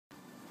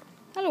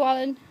Hello,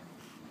 Alan.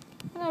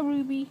 Hello,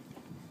 Ruby.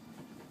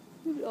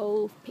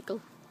 Oh,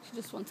 Pickle. She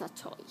just wants that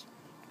toy.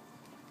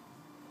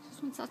 She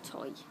just wants that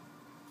toy.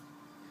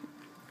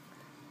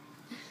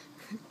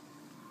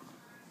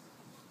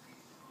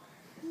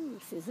 Ooh,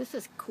 this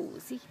is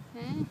cozy.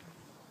 Eh?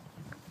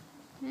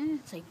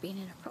 It's like being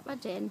in a proper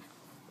den.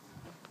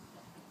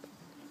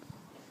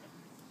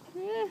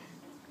 You're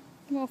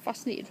more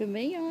fascinated with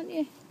me, aren't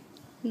you?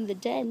 In the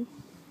den.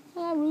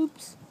 Hello,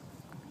 Rubes.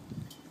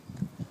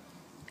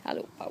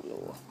 Hello,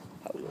 Paolo.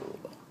 Paolo.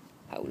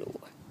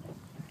 Paolo.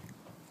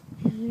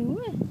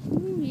 Hello.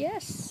 Ooh,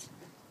 yes.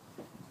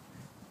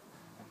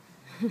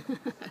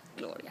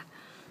 Gloria.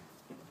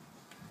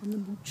 On the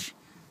mooch.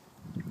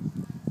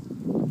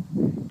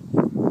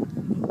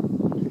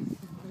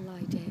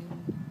 Lie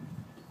down.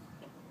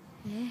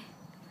 Yeah.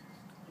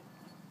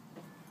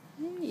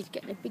 You're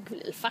getting a big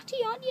little fatty,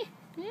 aren't you?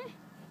 Yeah.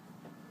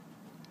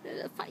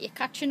 Little fat, you're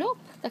catching up.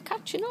 They're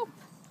catching up.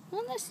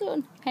 Aren't they,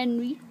 son?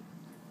 Henry.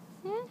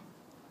 Yeah.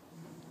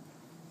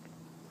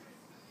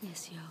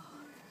 Yes, you are.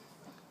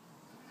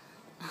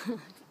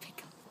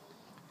 Pickle.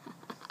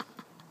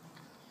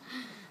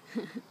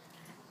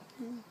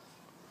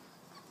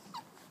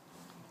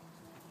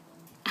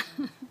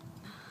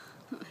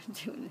 I'm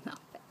doing in that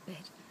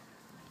bed.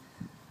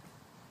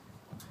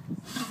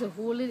 There's a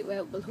hole in it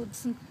where Uncle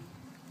Hudson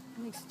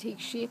likes to take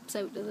shapes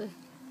out of the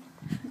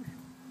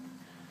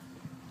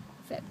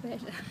vet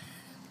bed.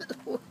 Little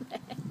hole there.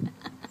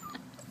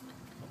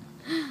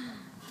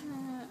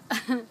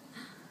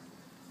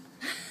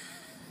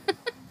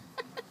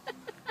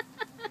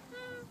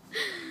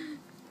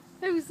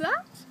 Who's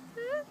that?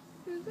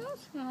 Who's that?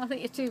 Oh, I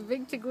think you're too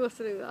big to go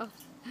through that.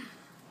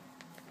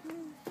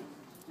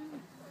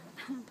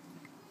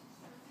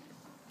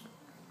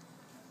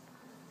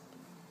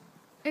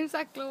 Who's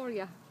that,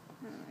 Gloria?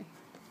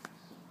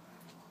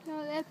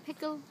 Oh, there,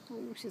 Pickle.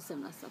 Oh, she's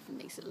done herself a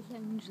nice little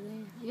lounge there.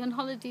 Are you on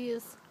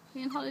holidays? Are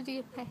you on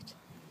holiday, pet?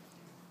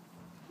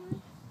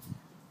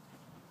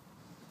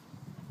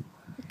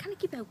 Can I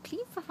keep out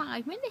clean for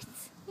 5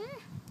 minutes? Yeah.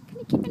 Can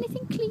you keep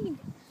anything clean?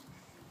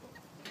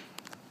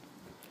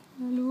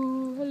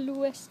 Hello,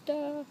 hello,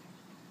 Esther.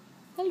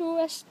 Hello,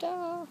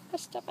 Esther.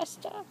 Esther,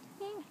 Esther.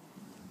 Yeah.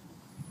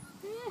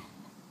 Yeah.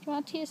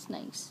 That tastes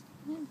nice.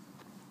 Yeah.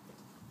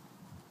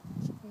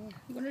 So, yeah.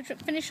 I'm going to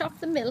finish off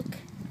the milk.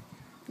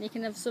 And you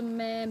can have some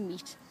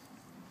meat.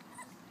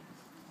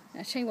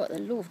 I tell you what, they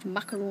loved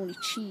macaroni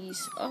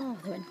cheese. Oh,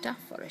 they went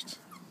daft for it.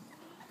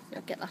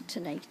 I'll get that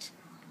tonight.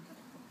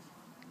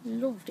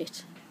 Loved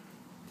it.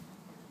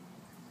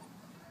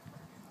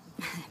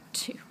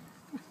 Too.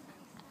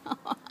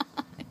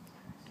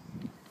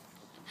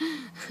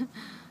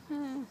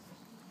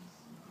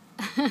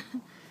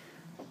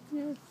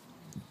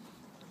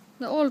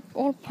 They're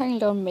all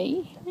piled on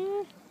me.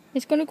 Yeah.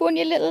 It's going to go in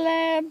your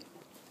little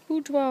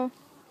boudoir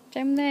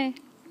down there.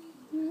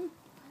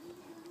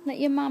 Let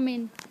your mum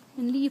in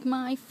and leave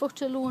my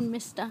foot alone,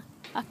 mister.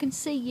 I can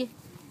see you.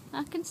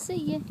 I can see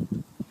you.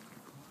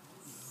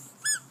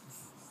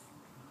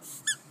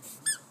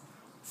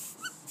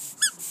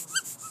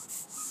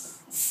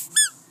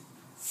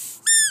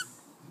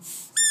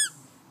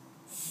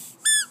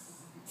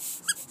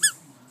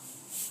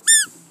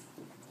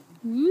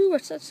 Ooh,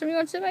 what's that? Somebody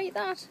wants to write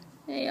that?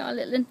 There you are,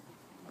 little one.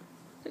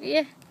 Look at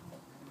you.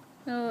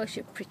 Oh,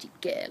 you're a pretty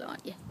girl,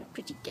 aren't you?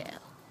 Pretty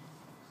girl.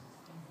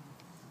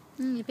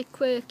 You're a bit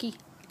quirky.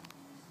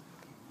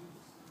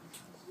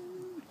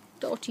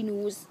 Dirty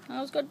nose.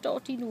 I've got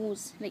dirty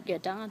nose, like your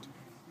dad.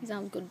 He's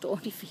always got a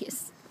dirty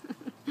face.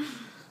 Oh,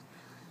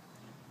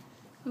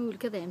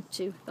 look at them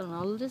too. They're on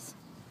holidays.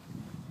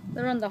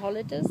 They're on the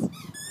holidays.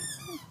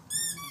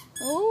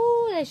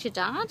 Oh, there's your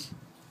dad.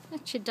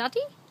 That's your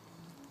daddy.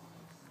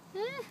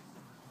 Yeah,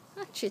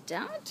 that's your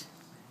dad.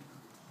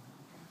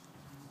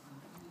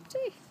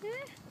 See,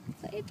 yeah,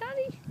 is that your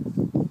daddy?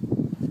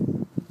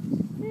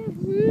 Yeah,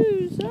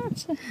 who's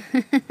that?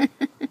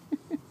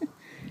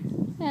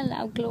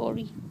 Hello,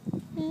 Glory.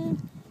 Yeah.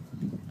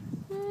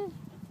 Yeah.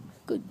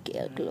 Good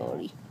girl,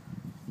 Glory.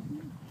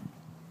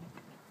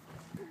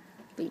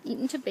 Been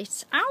eaten to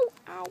bits. Ow,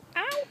 ow,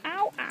 ow,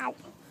 ow, ow.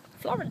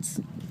 Florence.